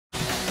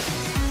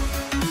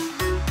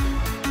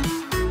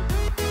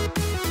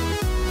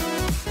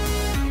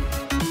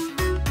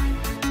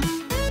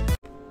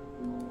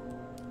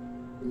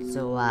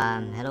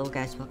Hello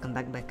guys, welcome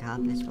back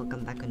please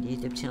welcome back on the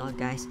YouTube channel,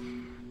 guys.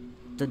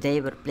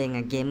 Today we're playing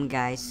a game,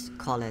 guys,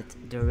 call it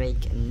the Rake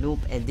Noob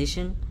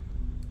edition.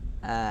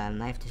 I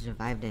have to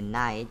survive the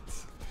night.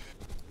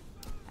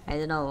 I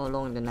don't know how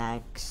long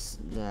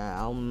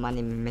how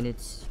many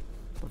minutes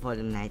before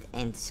the night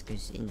ends,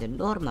 because in the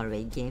normal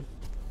Rake game,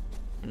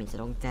 I mean, it's a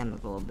long time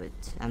ago, but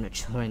I'm not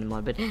sure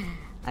anymore. But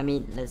I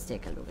mean, let's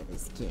take a look at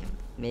this game.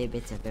 Maybe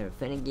it's a very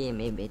funny game,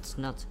 maybe it's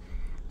not.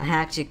 I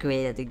actually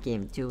created a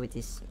game too with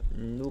this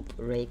Noob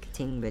Rake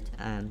thing, but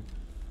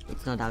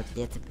it's not out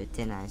yet. But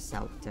then I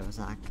saw there was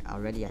like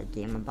already a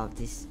game about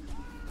this,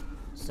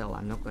 so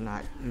I'm not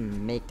gonna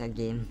make that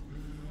game.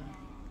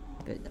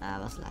 But I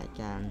was like,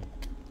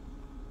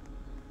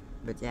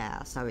 but yeah,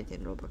 I saw it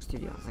in Roblox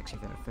Studio. It's actually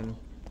very funny.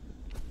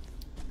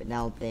 But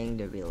now I'm playing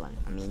the real one.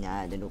 I mean,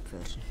 the Noob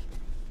version.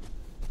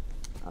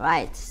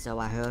 Alright, so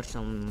I heard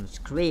some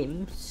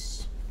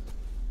screams.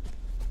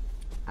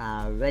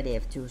 I already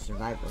have 2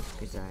 survivors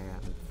because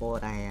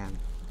before I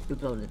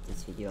uploaded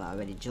this video I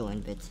already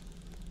joined, but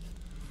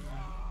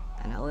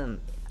I know him,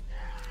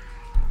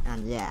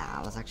 and yeah,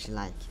 I was actually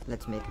like,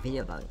 let's make a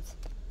video about it.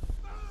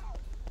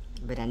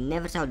 But I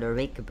never saw the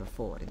Rake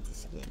before in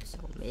this game, so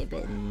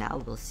maybe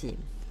now we'll see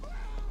him.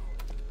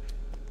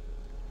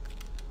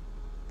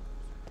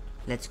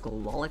 Let's go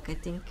Wallach, I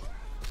think.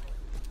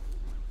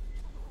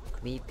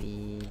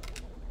 Creepy.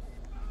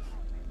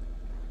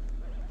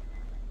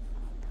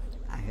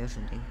 I hear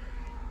something,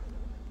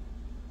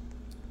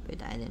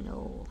 but I don't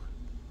know.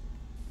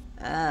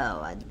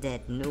 Oh, a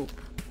dead noob.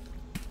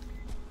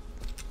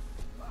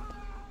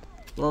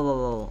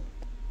 Whoa.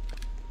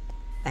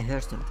 I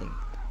heard something.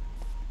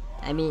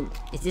 I mean,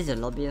 is this a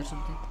lobby or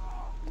something?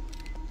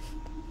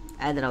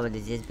 I don't know what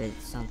this is, but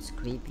it sounds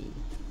creepy.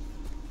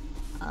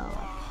 Oh,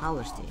 a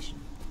power station.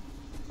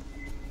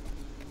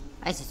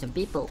 I see some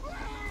people.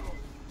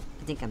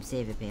 I think I'm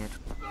safe up here.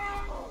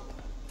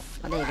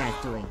 What are you guys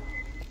doing?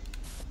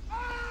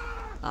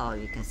 Oh,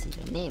 you can see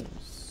the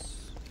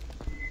names.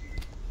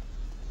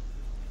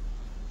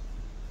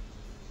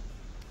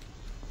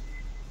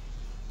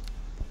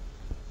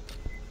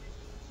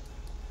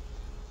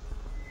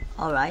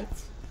 Alright.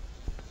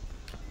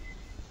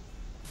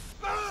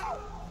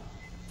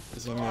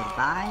 Is he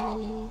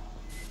nearby?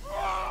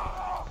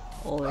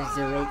 Or is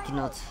the Rake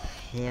not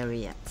here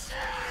yet?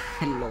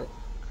 Hello.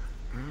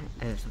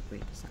 I heard some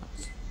creepy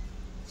sounds.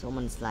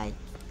 Someone's like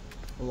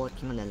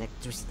working on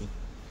electricity.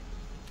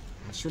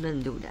 I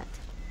shouldn't do that.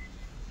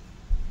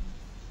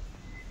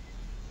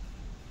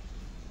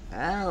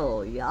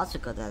 Oh, you also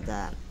got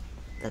that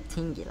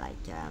thingy like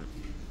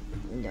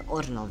in the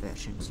original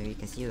version, so you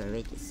can see where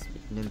Rake is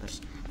with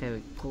numbers.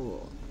 Very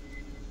cool.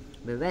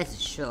 But where's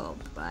the shop?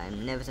 I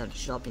never saw the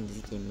shop in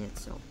this game yet,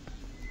 so.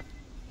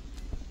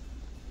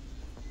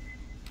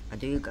 What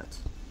do you got?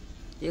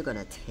 You got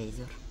a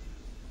taser.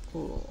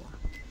 Cool.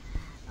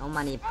 How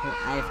many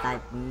I have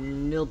like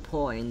 0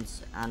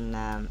 points, and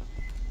I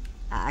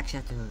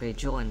actually had to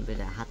rejoin, but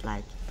I had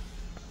like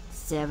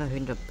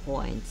 700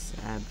 points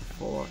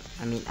before.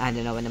 I mean, I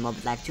don't know, when I'm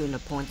up like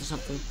 200 points or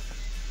something.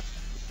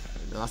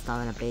 The last time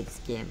when I played this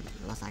game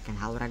was like an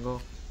hour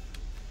ago.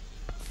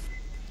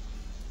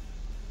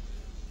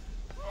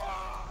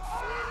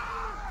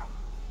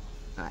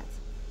 Alright.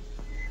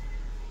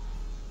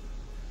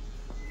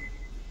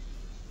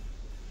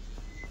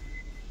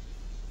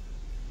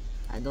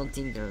 I don't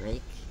think the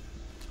Rake,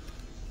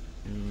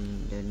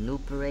 the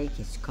Noob Rake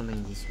is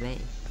coming this way.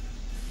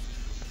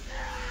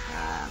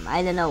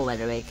 I don't know where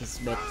the Rake is,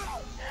 but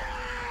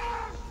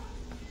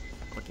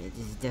okay,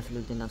 this is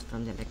definitely not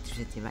from the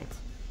electricity, right?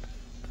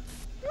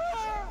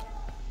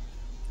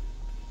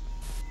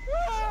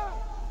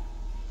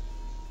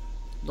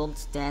 Don't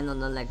stand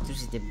on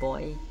electricity,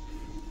 boy.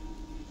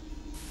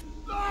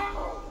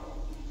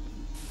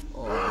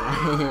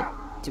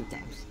 Oh, 2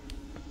 times.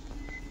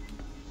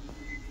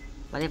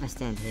 What if I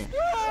stand here?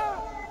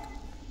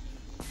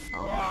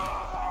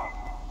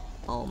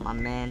 Oh my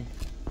man,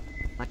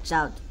 watch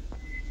out.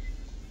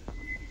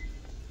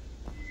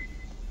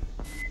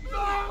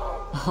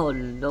 Oh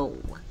no,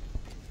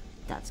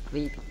 that's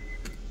creepy.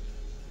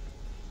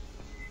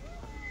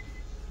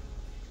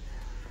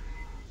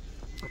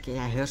 Okay,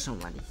 I hear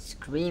somebody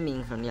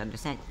screaming from the other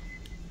side.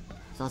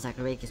 Sounds like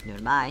Rake is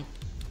nearby.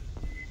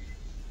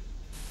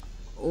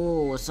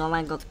 Oh,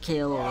 someone got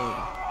killed.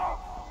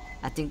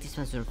 I think this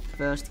was your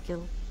first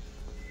kill.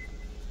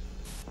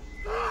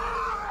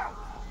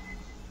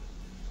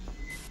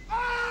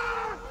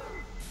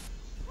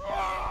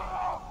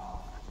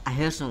 I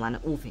heard someone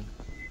moving.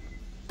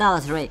 That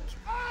was Rake.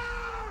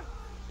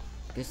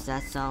 Because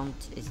that sound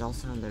is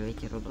also on the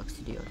Rake Roblox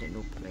Studio. The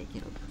Noob Rake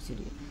Roblox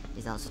Studio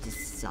is also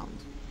this sound.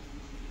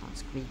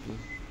 Sounds creepy.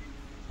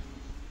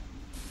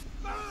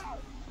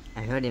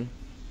 I heard him.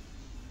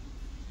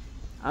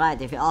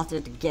 Alright, if we all do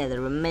it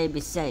together, we may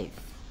be safe.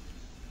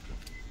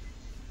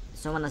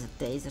 Someone has a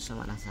taser,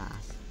 someone has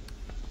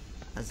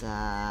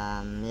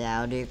yeah,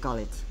 how do you call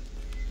it?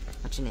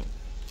 What's your name?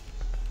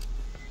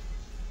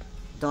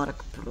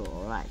 Dark Pro,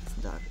 right,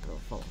 Dark Pro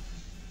 4.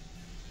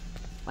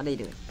 What are you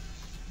doing?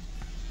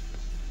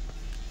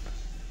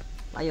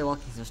 Why are you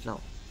walking so slow?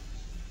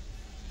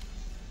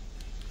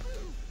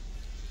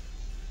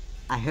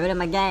 I heard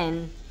him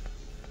again.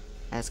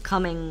 It's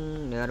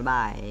coming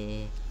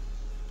nearby.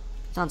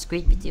 Sounds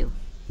creepy too.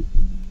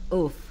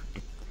 Oof.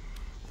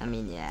 I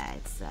mean, yeah,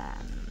 it's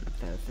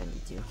very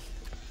funny too.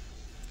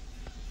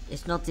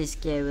 It's not this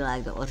scary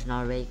like the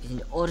original Rake. In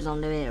the original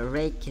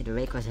Rake, the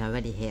Rake was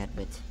already here,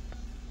 but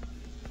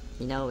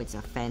you know, it's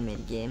a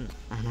fan-made game,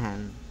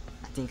 and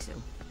I think so.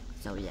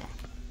 So yeah.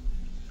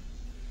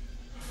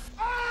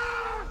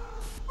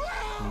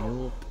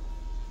 Nope.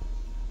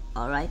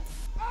 Alright.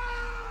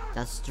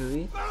 That's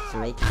true. It's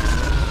Rake.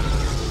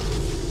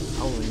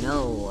 Oh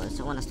no,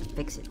 someone has to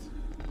fix it.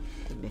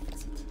 Let me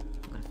fix it.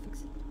 I'm gonna fix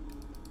it.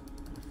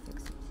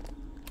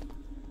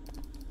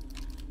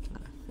 I'm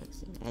gonna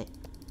fix it. Hey.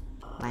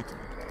 My turn.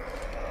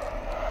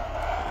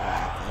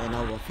 Alright, I don't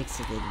know what fix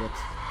it is, but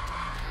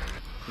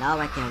now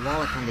I can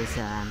walk on this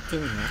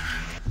thing here.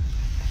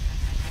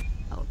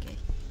 Okay.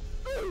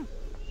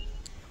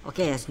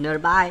 Okay, it's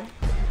nearby.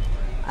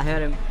 I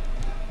heard him.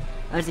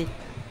 Where is he?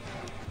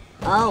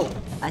 Oh,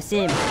 I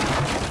see him.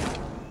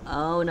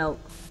 Oh no.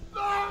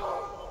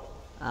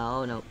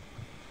 Oh no.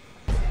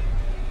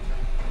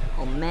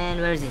 Oh man,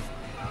 where is he?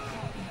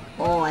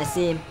 Oh, I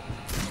see him.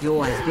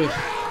 Yo, he's big.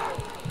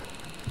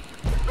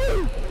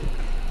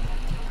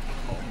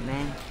 Oh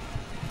man.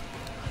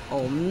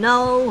 Oh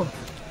no.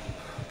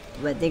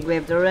 I think we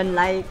have to run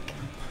like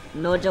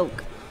no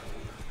joke.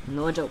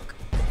 No joke.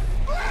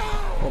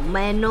 Oh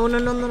man, no. I'm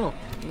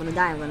gonna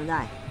die, I'm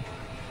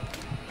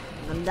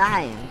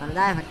gonna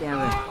die if I can't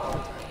run.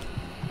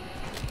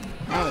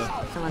 Hey,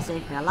 someone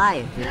save me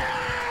alive, dude.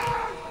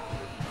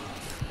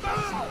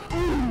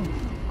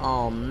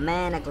 Oh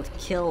man, I got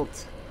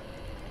killed.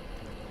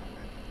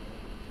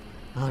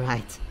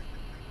 Alright.